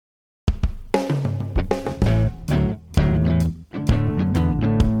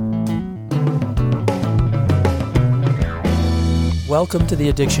Welcome to the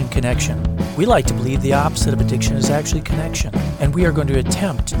Addiction Connection. We like to believe the opposite of addiction is actually connection, and we are going to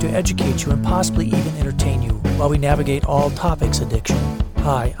attempt to educate you and possibly even entertain you while we navigate all topics addiction.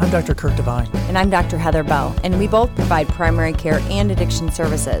 Hi, I'm Dr. Kirk Devine. And I'm Dr. Heather Bell, and we both provide primary care and addiction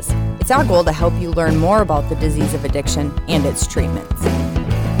services. It's our goal to help you learn more about the disease of addiction and its treatments.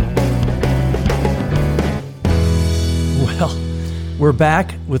 Well, we're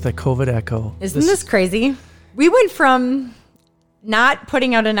back with a COVID echo. Isn't this crazy? We went from not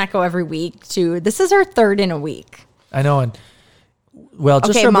putting out an echo every week to this is our third in a week. I know, and well, just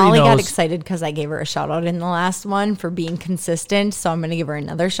okay, so everybody Molly knows, got excited because I gave her a shout out in the last one for being consistent. So I'm going to give her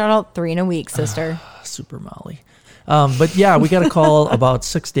another shout out, 3 in a week, sister. Super Molly. But yeah, we got a call about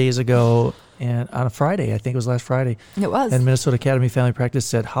 6 days ago, and on a Friday, I think it was last Friday. It was. And Minnesota Academy of Family Practice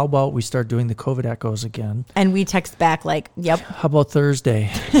said, how about we start doing the COVID echoes again? And we text back like, yep. How about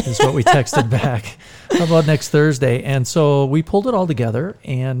Thursday is what we texted back. How about next Thursday? And so we pulled it all together,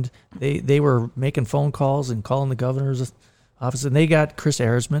 and they were making phone calls and calling the governor's office, and they got Kris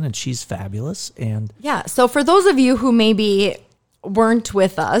Ehresmann, and she's fabulous. And yeah, so for those of you who maybe weren't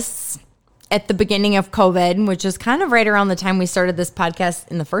with us at the beginning of COVID, which is kind of right around the time we started this podcast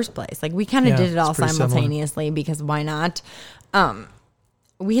in the first place. Like we kind of did it all simultaneously because why not?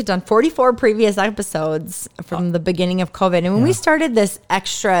 We had done 44 previous episodes from the beginning of COVID. And when we started this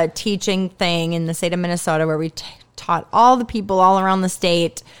extra teaching thing in the state of Minnesota where we taught all the people all around the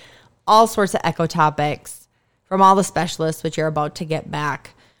state, all sorts of echo topics from all the specialists, which you're about to get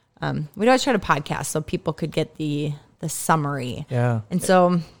back. We'd always try to podcast so people could get the summary. Yeah. And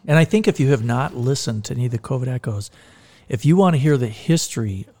so, and I think if you have not listened to any of the COVID echoes, if you want to hear the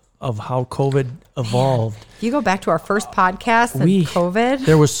history of how COVID evolved. If you go back to our first podcast on COVID.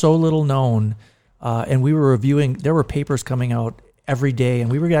 There was so little known, and we were reviewing, there were papers coming out every day,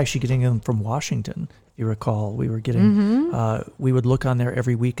 and we were actually getting them from Washington, if you recall. We were getting, we would look on there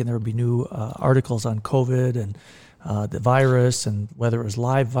every week, and there would be new articles on COVID and the virus, and whether it was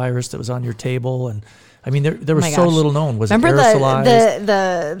live virus that was on your table, and I mean, there was so little known. Was Remember it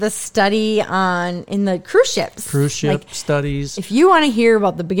aerosolized? the study in the cruise ships? Cruise ship studies. If you want to hear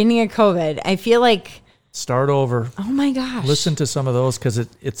about the beginning of COVID, I feel like start over. Oh my gosh! Listen to some of those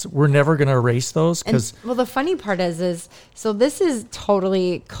because we're never going to erase those. Well, the funny part is so this is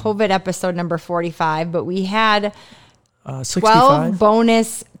totally COVID episode number 45, but we had 12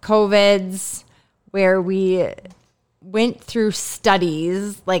 bonus COVIDs where we went through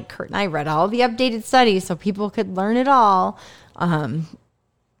studies, like Kurt and I read all the updated studies so people could learn it all.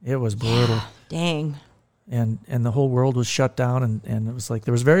 It was brutal. Yeah, dang. And the whole world was shut down, and it was like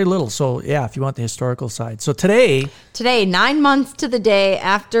there was very little. So yeah, if you want the historical side. So today 9 months to the day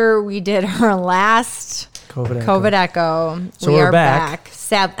after we did our last COVID echo. So we're back.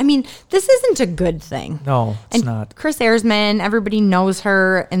 Sad. I mean, this isn't a good thing. No, it's not. Kris Ehresmann, everybody knows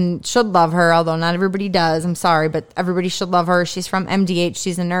her and should love her, although not everybody does. I'm sorry, but everybody should love her. She's from MDH.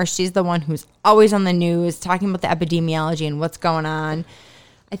 She's a nurse. She's the one who's always on the news talking about the epidemiology and what's going on.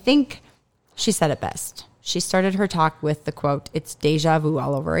 I think she said it best. She started her talk with the quote, "It's deja vu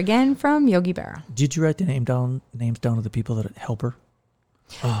all over again" from Yogi Berra. Did you write the names down of the people that help her?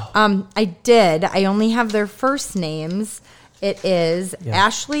 Oh. I did. I only have their first names. It is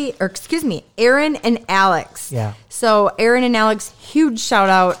Aaron and Alex. Yeah. So Aaron and Alex, huge shout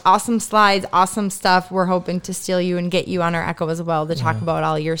out. Awesome slides, awesome stuff. We're hoping to steal you and get you on our echo as well to talk about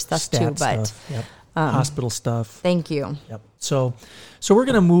all your stuff too. But stuff. Yep. Hospital stuff. Thank you. Yep. So we're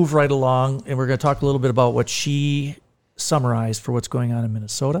going to move right along, and we're going to talk a little bit about what she summarized for what's going on in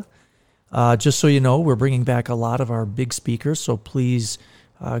Minnesota. Just so you know, we're bringing back a lot of our big speakers, so please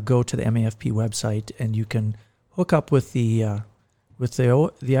go to the MAFP website, and you can hook up with the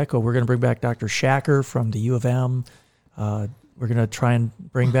echo. We're going to bring back Dr. Shacker from the U of M. We're going to try and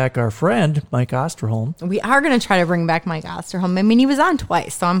bring back our friend, Mike Osterholm. We are going to try to bring back Mike Osterholm. I mean, he was on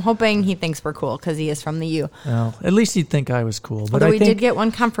twice, so I'm hoping he thinks we're cool because he is from the U. Well, at least he'd think I was cool. But Although we did get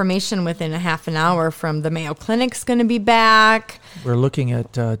one confirmation within a half an hour from the Mayo Clinic's going to be back. We're looking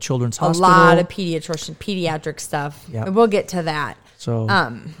at Children's Hospital. A lot of pediatric stuff. Yep. We'll get to that. So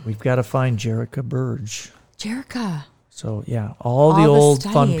we've got to find Jerica Burge. Jerica. So, yeah, all the old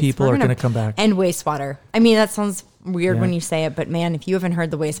fun people are going to come back. And wastewater. I mean, that sounds weird when you say it, but man, if you haven't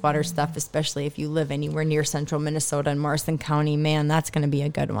heard the wastewater stuff, especially if you live anywhere near central Minnesota and Morrison County, man, that's going to be a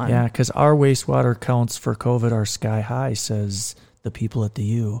good one. Yeah, because our wastewater counts for COVID are sky high, says the people at the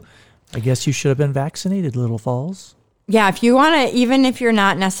U. I guess you should have been vaccinated, Little Falls. Yeah, if you want to, even if you're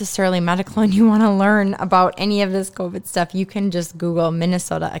not necessarily medical and you want to learn about any of this COVID stuff, you can just Google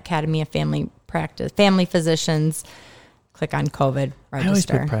Minnesota Academy of Family Practice, Family Physicians, click on COVID, register. I always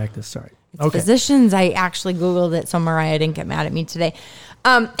put practice, sorry. It's physicians. I actually Googled it, so Mariah didn't get mad at me today.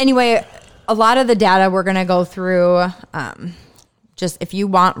 Anyway, a lot of the data we're going to go through, just if you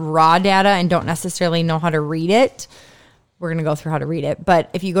want raw data and don't necessarily know how to read it, we're going to go through how to read it. But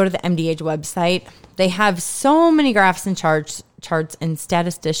if you go to the MDH website, they have so many graphs and charts, and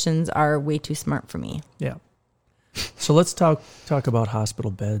statisticians are way too smart for me. Yeah. So let's talk about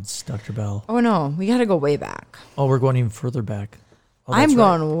hospital beds, Dr. Bell. Oh, no. We got to go way back. Oh, we're going even further back. Oh, I'm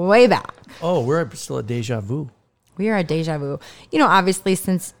going way back. Oh, we're still at deja vu. We are at deja vu. Obviously,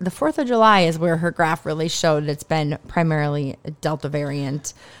 since the 4th of July is where her graph really showed it's been primarily a Delta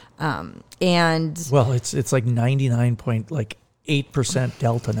variant. And well, it's like 99.8%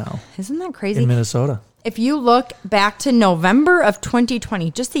 Delta now. Isn't that crazy? In Minnesota. If you look back to November of 2020,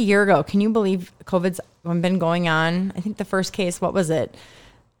 just a year ago, can you believe COVID's been going on? I think the first case, what was it?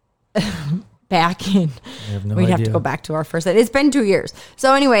 Back in, we'd have to go back to our first. It's been 2 years.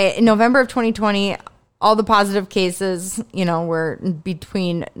 So anyway, in November of 2020, all the positive cases, were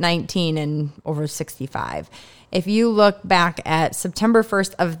between 19 and over 65. If you look back at September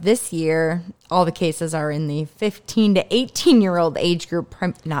 1st of this year, all the cases are in the 15 to 18-year-old age group,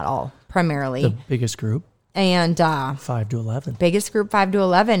 not all, primarily. The biggest group. And 5 to 11. Biggest group 5 to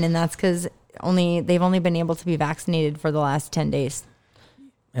 11, and that's because they've only been able to be vaccinated for the last 10 days.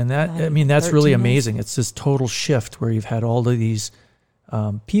 And that's really amazing. It's this total shift where you've had all of these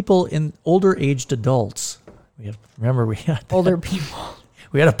people in older aged adults. We had older people.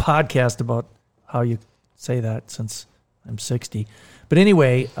 We had a podcast about how you say that since I'm 60. But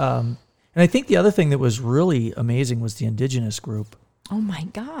anyway, and I think the other thing that was really amazing was the indigenous group. Oh my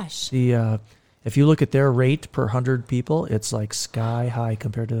gosh. If you look at their rate per 100 people, it's like sky high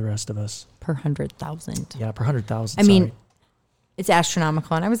compared to the rest of us. Per 100,000. Yeah, per 100,000. I mean, it's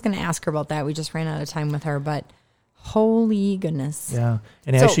astronomical. And I was going to ask her about that. We just ran out of time with her, but holy goodness. Yeah.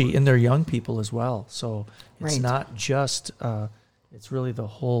 And actually in their young people as well. So it's not just, it's really the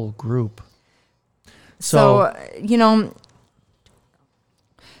whole group. So,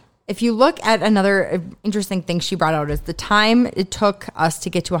 if you look at another interesting thing she brought out is the time it took us to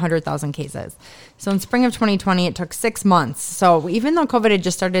get to 100,000 cases. So in spring of 2020, it took 6 months. So even though COVID had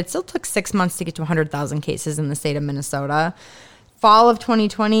just started, it still took 6 months to get to 100,000 cases in the state of Minnesota. Fall of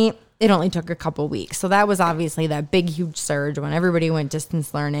 2020, it only took a couple weeks. So that was obviously that big, huge surge when everybody went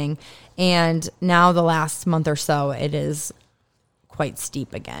distance learning. And now the last month or so, it is quite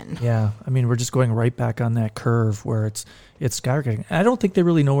steep again. Yeah. I mean, we're just going right back on that curve where it's skyrocketing. I don't think they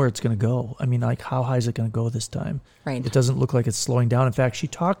really know where it's going to go. I mean, like, how high is it going to go this time? Right. It doesn't look like it's slowing down. In fact, she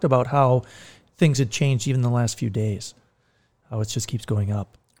talked about how things had changed even in the last few days, how it just keeps going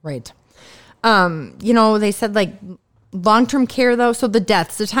up. Right. They said like long-term care though. So the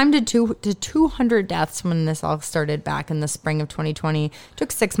deaths, the time to 200 deaths when this all started back in the spring of 2020,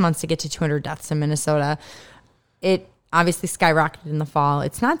 took 6 months to get to 200 deaths in Minnesota. It obviously skyrocketed in the fall.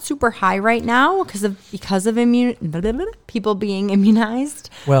 It's not super high right now because of people being immunized.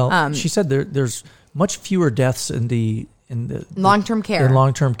 Well, she said there's much fewer deaths in the long-term care. In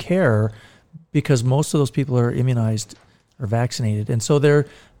long-term care because most of those people are immunized or vaccinated. And so they're,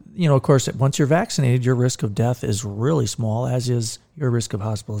 of course, once you're vaccinated, your risk of death is really small, as is your risk of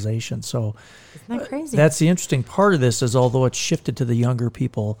hospitalization. So isn't that crazy? That's the interesting part of this is although it's shifted to the younger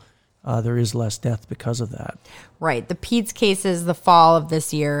people, there is less death because of that. Right. The PEDS cases the fall of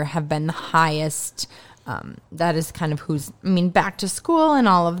this year have been the highest. That is kind of back to school and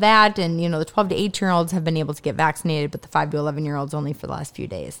all of that. And, the 12 to 18-year-olds have been able to get vaccinated, but the 5 to 11-year-olds only for the last few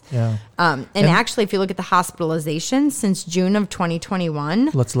days. Yeah. And actually, if you look at the hospitalizations since June of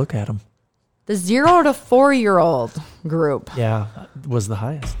 2021. Let's look at them. The 0 to 4-year-old group. Yeah, was the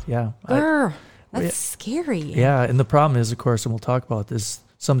highest. Yeah. That's scary. Yeah. And the problem is, of course, and we'll talk about this,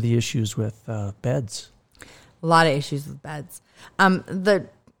 some of the issues with beds. A lot of issues with beds. The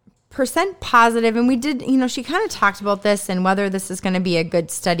percent positive, and we did, she kind of talked about this and whether this is going to be a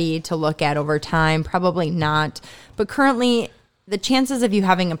good study to look at over time, probably not. But currently, the chances of you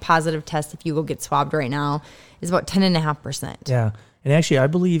having a positive test if you go get swabbed right now is about 10.5%. Yeah. And actually, I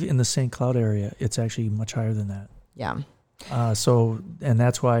believe in the St. Cloud area, it's actually much higher than that. Yeah. And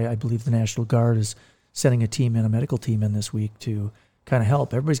that's why I believe the National Guard is sending a medical team in this week to kind of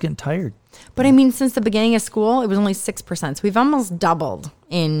help. Everybody's getting tired. But since the beginning of school, it was only 6%. So we've almost doubled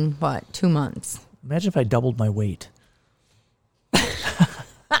in 2 months. Imagine if I doubled my weight.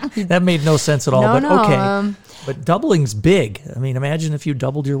 That made no sense at all, okay. But doubling's big. Imagine if you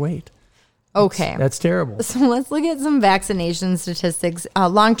doubled your weight. Okay. That's terrible. So let's look at some vaccination statistics.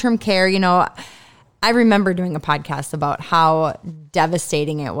 Long-term care, I remember doing a podcast about how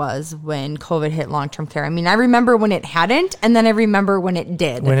devastating it was when COVID hit long-term care. I mean, I remember when it hadn't, and then I remember when it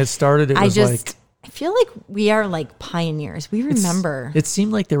did. When it started, I feel like we are like pioneers. We remember. It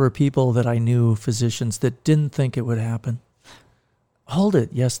seemed like there were people that I knew, physicians, that didn't think it would happen. Hold it.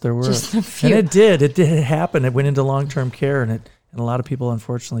 Yes, there were. Just a few. And it did. It did happen. It went into long-term care, and a lot of people,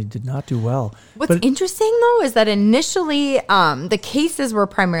 unfortunately, did not do well. What's interesting, though, is that initially the cases were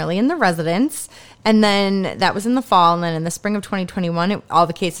primarily in the residents, and then that was in the fall, and then in the spring of 2021, all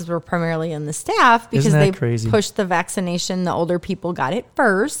the cases were primarily in the staff because they pushed the vaccination. The older people got it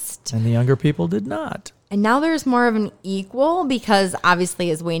first. And the younger people did not. And now there's more of an equal because obviously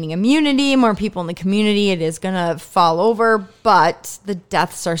as waning immunity, more people in the community, it is going to fall over, but the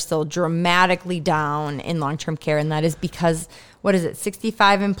deaths are still dramatically down in long-term care, and that is because... What is it,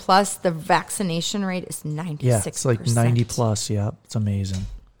 65 and plus? The vaccination rate is 96%. Yeah, it's like 90 plus. Yeah, it's amazing.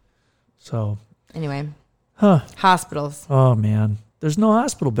 So. Anyway. Hospitals. Oh, man. There's no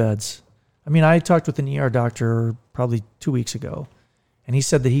hospital beds. I mean, I talked with an ER doctor probably 2 weeks ago, and he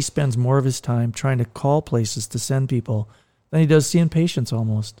said that he spends more of his time trying to call places to send people than he does seeing patients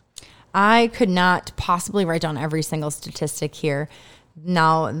almost. I could not possibly write down every single statistic here.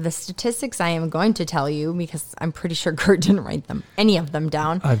 Now, the statistics I am going to tell you, because I'm pretty sure Kurt didn't write any of them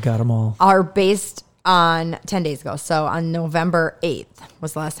down. I've got them all. Are based on 10 days ago. So on November 8th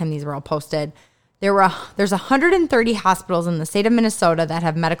was the last time these were all posted. There's 130 hospitals in the state of Minnesota that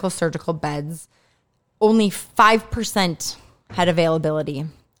have medical surgical beds. Only 5% had availability.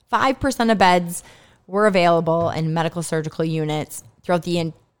 5% of beds were available in medical surgical units throughout the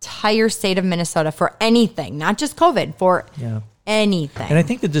entire state of Minnesota for anything, not just COVID, for anything. And I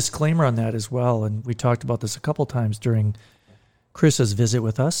think the disclaimer on that as well, and we talked about this a couple times during Kris's visit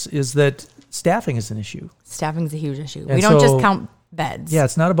with us, is that staffing is an issue. Staffing is a huge issue. And we don't just count beds. Yeah,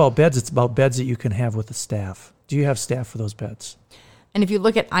 it's not about beds. It's about beds that you can have with the staff. Do you have staff for those beds? And if you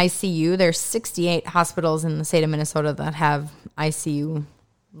look at ICU, there's 68 hospitals in the state of Minnesota that have ICU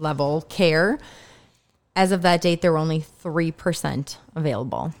level care. As of that date, there were only 3%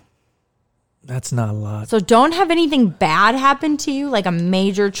 available. That's not a lot. So don't have anything bad happen to you, like a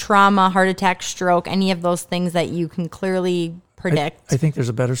major trauma, heart attack, stroke, any of those things that you can clearly predict. I think there's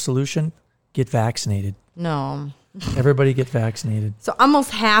a better solution. Get vaccinated. No. Everybody get vaccinated. So almost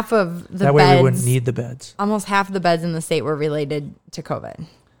half of the beds. That way we wouldn't need the beds. Almost half of the beds in the state were related to COVID.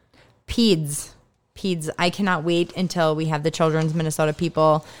 Peds, I cannot wait until we have the Children's Minnesota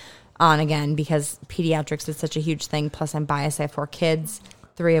people on again because pediatrics is such a huge thing. Plus I'm biased. I have 4 kids.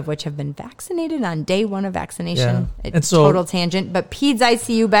 3 of which have been vaccinated on day 1 of vaccination. Yeah. It's total tangent. But peds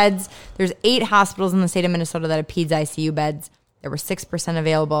ICU beds, there's 8 hospitals in the state of Minnesota that have peds ICU beds. There were 6%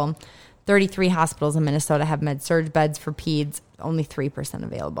 available. 33 hospitals in Minnesota have med-surg beds for peds. Only 3%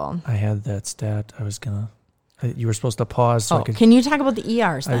 available. I had that stat. You were supposed to pause. So can you talk about the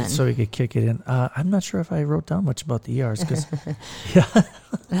ERs then? So we could kick it in. I'm not sure if I wrote down much about the ERs.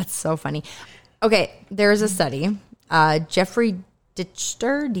 That's so funny. Okay, there's a study. Jeffrey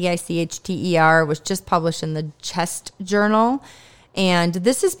Dichter, Dichter, was just published in the Chest Journal. And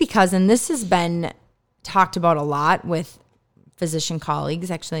this is because, and this has been talked about a lot with physician colleagues.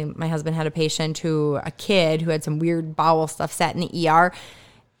 Actually, my husband had a kid who had some weird bowel stuff sat in the ER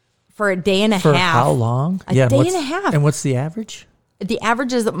for a day and a half. For how long? A day and a half. And what's the average? The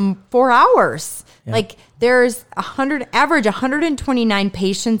average is 4 hours. Yeah. Like there's 129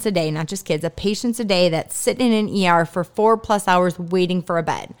 patients a day, not just kids, patients a day that sit in an ER for 4+ hours waiting for a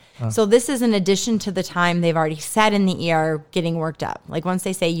bed. So this is in addition to the time they've already sat in the ER getting worked up. Like once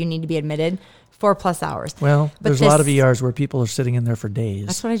they say you need to be admitted, 4+ hours. Well, there's a lot of ERs where people are sitting in there for days.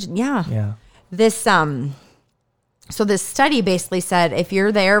 That's what yeah. So this study basically said if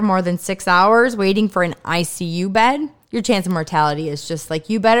you're there more than 6 hours waiting for an ICU bed, your chance of mortality is just like,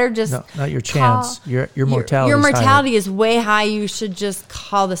 you better just... No, not your chance. Your mortality Your mortality is way high. You should just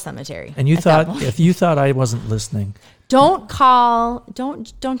call the cemetery. And if you thought I wasn't listening... Don't try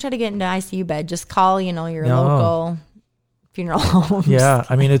to get into ICU bed. Just call, your local funeral homes. Yeah,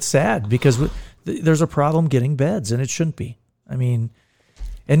 I mean, it's sad because there's a problem getting beds, and it shouldn't be. I mean,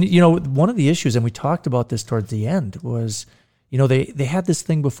 and, one of the issues, and we talked about this towards the end, was... they had this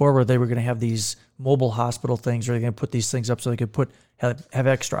thing before where they were going to have these mobile hospital things, or they're going to put these things up so they could have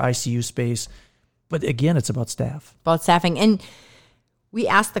extra ICU space. But again, it's about staff. About staffing. And we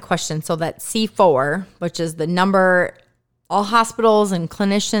asked the question, so that C4, which is the number all hospitals and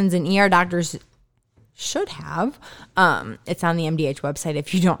clinicians and ER doctors should have. It's on the MDH website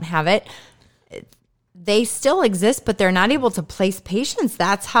if you don't have it. They still exist, but they're not able to place patients.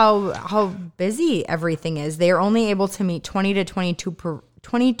 That's how busy everything is. They are only able to meet 20 to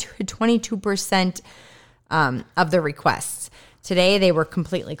 22% of the requests. Today, they were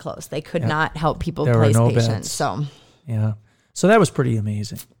completely closed. They could not help people place patients. Beds. So, yeah. So that was pretty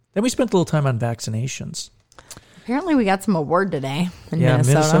amazing. Then we spent a little time on vaccinations. Apparently, we got some award today in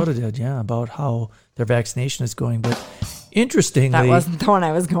Minnesota. Minnesota did, about how their vaccination is going. But interestingly... That wasn't the one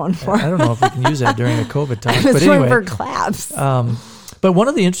I was going for. I don't know if we can use that during a COVID talk. I was going for claps. But one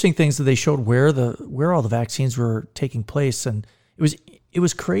of the interesting things that they showed where all the vaccines were taking place, and it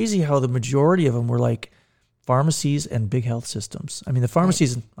was crazy how the majority of them were like pharmacies and big health systems. I mean, the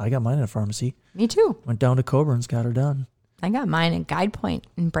pharmacies, I got mine in a pharmacy. Me too. Went down to Coburn's, got her done. I got mine at Guide Point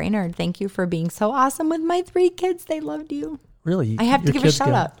in Brainerd. Thank you for being so awesome with my 3 kids. They loved you. Really? I have to give a shout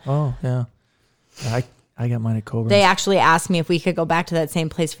out. Oh, yeah. I got mine at Coburn's. They actually asked me if we could go back to that same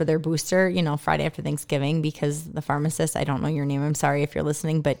place for their booster, Friday after Thanksgiving, because the pharmacist, I don't know your name, I'm sorry if you're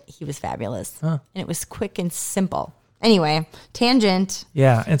listening, but he was fabulous. Huh. And it was quick and simple. Anyway, tangent.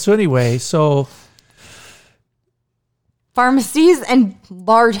 Yeah. And so anyway, pharmacies and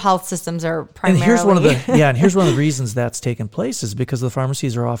large health systems are primarily. And here's one of the reasons that's taken place is because the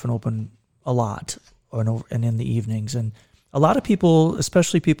pharmacies are often open a lot and in the evenings. And a lot of people,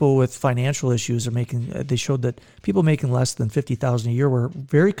 especially people with financial issues, they showed that people making less than $50,000 a year were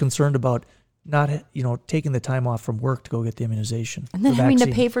very concerned about not, taking the time off from work to go get the immunization. And then having to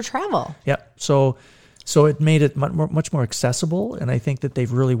pay for travel. Yeah. So it made it much more accessible. And I think that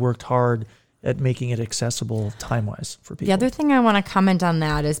they've really worked hard at making it accessible time-wise for people. The other thing I want to comment on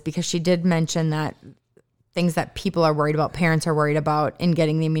that is because she did mention that things that people are worried about, parents are worried about in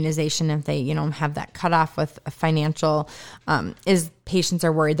getting the immunization if they, have that cutoff with a financial, is patients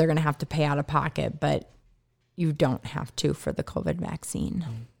are worried they're going to have to pay out of pocket, but you don't have to for the COVID vaccine.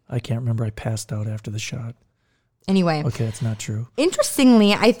 I can't remember. I passed out after the shot. Anyway. Okay, that's not true.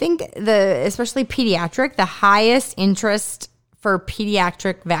 Interestingly, I think especially pediatric, the highest interest for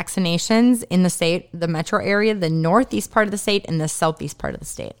pediatric vaccinations in the state, the metro area, the northeast part of the state, and the southeast part of the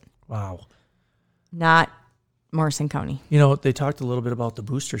state. Wow. Not Morrison County. They talked a little bit about the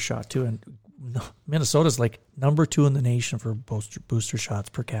booster shot, too, and Minnesota's like number 2 in the nation for booster shots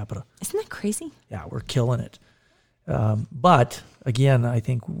per capita. Isn't that crazy? Yeah, we're killing it. But, again, I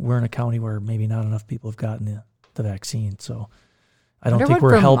think we're in a county where maybe not enough people have gotten the vaccine, so I don't think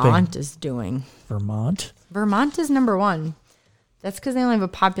we're helping. Vermont is doing. Vermont? Vermont is number 1. That's because they only have a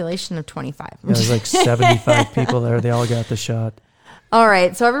population of 25. Yeah, there's like 75 people there. They all got the shot. All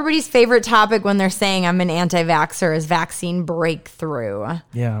right. So everybody's favorite topic when they're saying I'm an anti-vaxxer is vaccine breakthrough.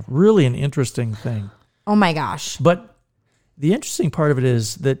 Yeah, really an interesting thing. Oh, my gosh. But the interesting part of it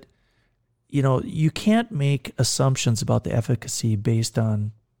is that, you can't make assumptions about the efficacy based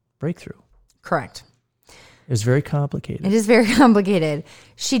on breakthrough. Correct. It's very complicated. It is very complicated.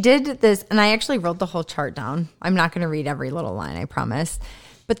 She did this, and I actually wrote the whole chart down. I'm not going to read every little line, I promise.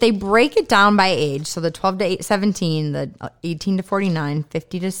 But they break it down by age. So the 12 to 17, the 18 to 49,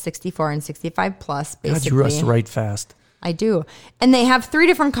 50 to 64, and 65 plus, basically. God, you write fast. I do. And they have 3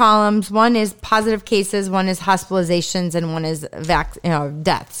 different columns. One is positive cases, one is hospitalizations, and one is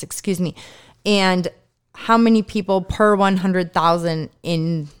deaths, And how many people per 100,000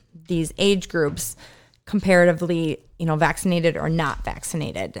 in these age groups comparatively, vaccinated or not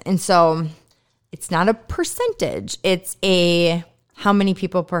vaccinated. And so it's not a percentage. It's how many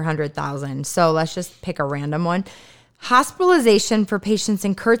people per 100,000. So let's just pick a random one. Hospitalization for patients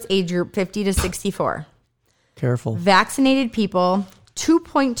in Kurt's age group, 50 to 64. Careful. Vaccinated people,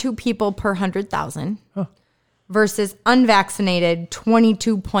 2.2 people per 100,000 versus unvaccinated,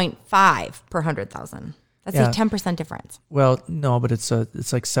 22.5 per 100,000. That's a 10% difference. Well, no, but it's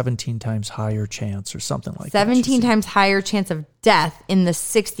like 17 times higher chance or something like 17 times higher chance of death in the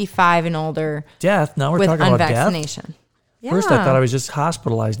 65 and older. Death? Now we're talking about unvaccination. Yeah. First I thought I was just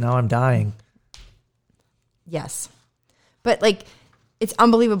hospitalized. Now I'm dying. Yes. But it's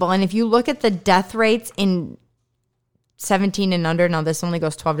unbelievable. And if you look at the death rates in 17 and under, now this only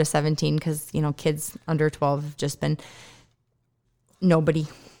goes 12 to 17 because, kids under 12 have just been nobody.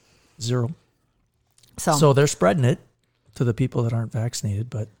 0. So they're spreading it to the people that aren't vaccinated,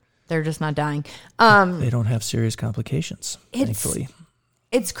 but they're just not dying. They don't have serious complications, thankfully.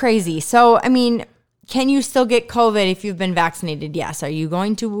 It's crazy. So, can you still get COVID if you've been vaccinated? Yes. Are you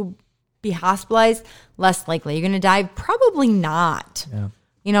going to be hospitalized? Less likely. You're going to die? Probably not.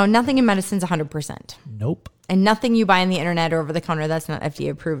 Yeah. Nothing in medicine is 100%. Nope. And nothing you buy on the internet or over the counter that's not FDA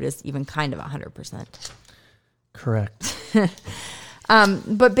approved is even kind of 100%. Correct.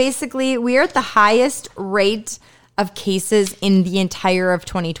 But basically, we are at the highest rate of cases in the entire of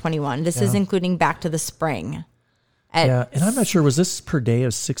 2021. This is including back to the spring. And I'm not sure, was this per day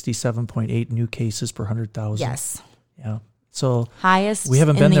of 67.8 new cases per 100,000? Yes. Yeah. So highest we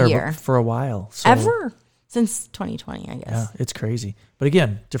haven't been in the there year. For a while. So, ever since 2020, I guess. Yeah, it's crazy. But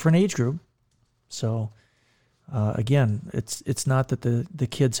again, different age group. So again, it's not that the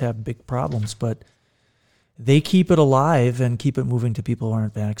kids have big problems, but they keep it alive and keep it moving to people who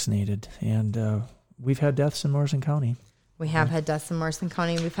aren't vaccinated. And we've had deaths in Morrison County. We have had deaths in Morrison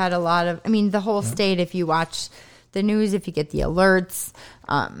County. We've had a lot of, the whole state, if you watch the news, if you get the alerts,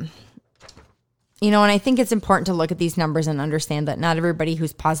 and I think it's important to look at these numbers and understand that not everybody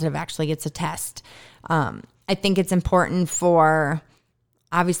who's positive actually gets a test. I think it's important for,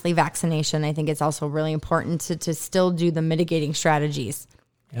 obviously, vaccination. I think it's also really important to still do the mitigating strategies.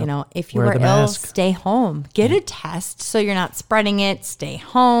 Yep. If you are ill, stay home. Get a test so you're not spreading it. Stay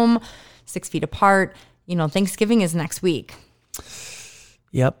home, 6 feet apart. Thanksgiving is next week.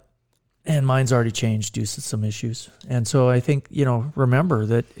 Yep. And mine's already changed due to some issues. And so I think, remember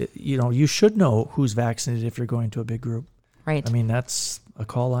that, you should know who's vaccinated if you're going to a big group. Right. That's a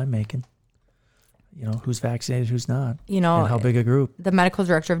call I'm making. Who's vaccinated, who's not, and how big a group. The medical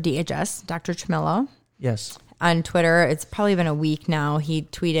director of DHS, Dr. Chamillo. Yes. On Twitter, it's probably been a week now. He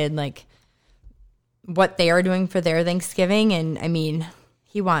tweeted what they are doing for their Thanksgiving. And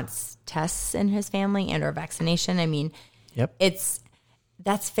he wants tests in his family and or vaccination. Yep.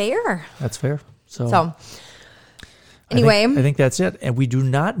 That's fair. That's fair. So anyway, I think that's it. And we do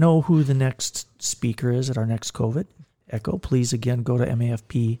not know who the next speaker is at our next COVID Echo. Please, again, go to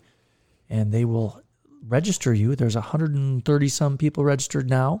MAFP and they will register you. There's 130 some people registered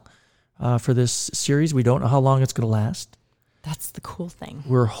now for this series. We don't know how long it's going to last. That's the cool thing.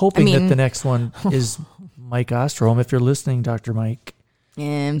 We're hoping that the next one is Mike Osterholm. If you're listening, Dr. Mike.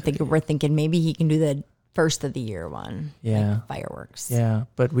 And we're thinking maybe he can do the first of the year one. Yeah. Fireworks. Yeah.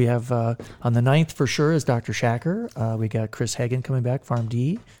 But we have on the 9th for sure is Dr. Shacker. We got Kris Hagen coming back,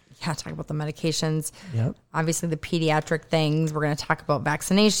 PharmD. Yeah, talk about the medications. Yep. Obviously the pediatric things. We're going to talk about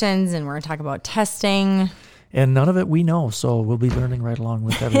vaccinations and we're going to talk about testing. And none of it we know, so we'll be learning right along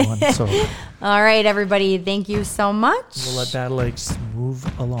with everyone. So, all right, everybody. Thank you so much. We'll let Battle Lakes move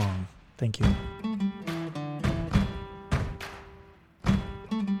along. Thank you.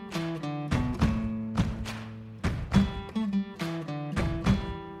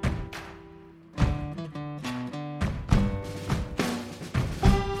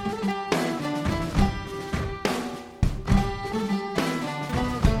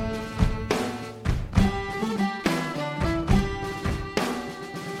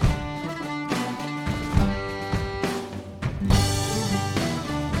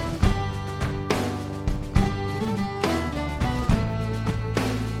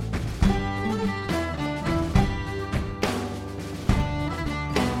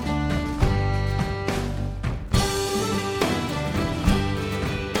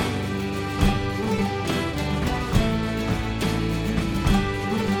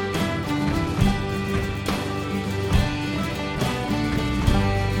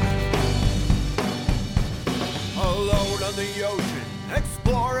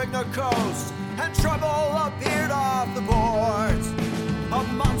 coast, and trouble appeared off the boards. A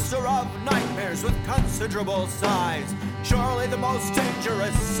monster of nightmares with considerable size, surely the most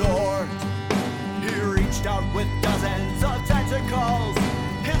dangerous sort. He reached out with dozens of tentacles,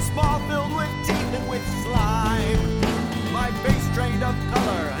 his paw filled with teeth and with slime. My face drained of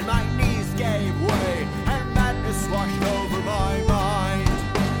color and my knees gave way, and madness washed over my mind.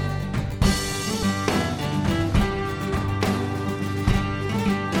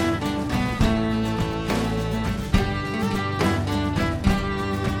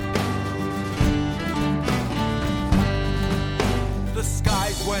 The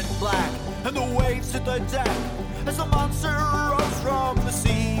skies went black and the waves hit the deck as the monster rose from the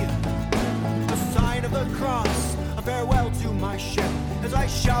sea. A sign of the cross, a farewell to my ship as I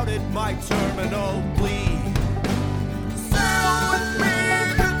shouted my terminal plea. Sail with me,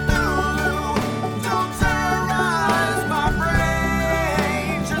 Cthulhu, don't terrorize my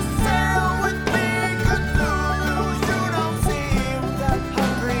brain. Just sail with me, Cthulhu, you don't seem that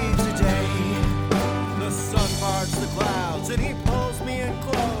hungry today. The sun parts the clouds and he pulls me in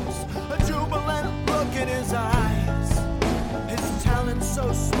close, a jubilant look in his eyes. His talent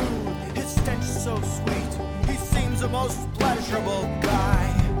so smooth, his stench so sweet, he seems the most pleasurable guy.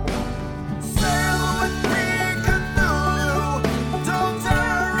 Sail with me, Cthulhu, don't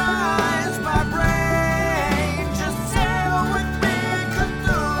terrorize my brain. Just sail with me,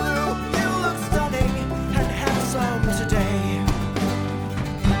 Cthulhu, you look stunning and handsome today.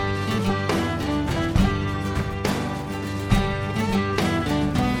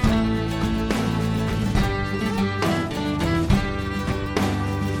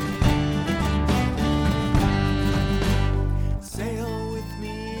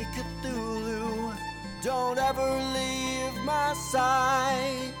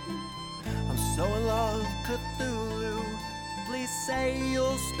 Cthulhu. Please say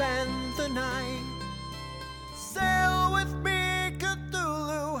you'll spend the night. Sail with me,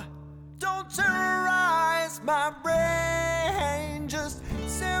 Cthulhu. Don't terrorize my brain. Just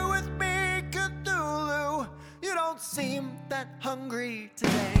sail with me, Cthulhu. You don't seem that hungry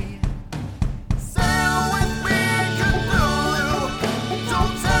today.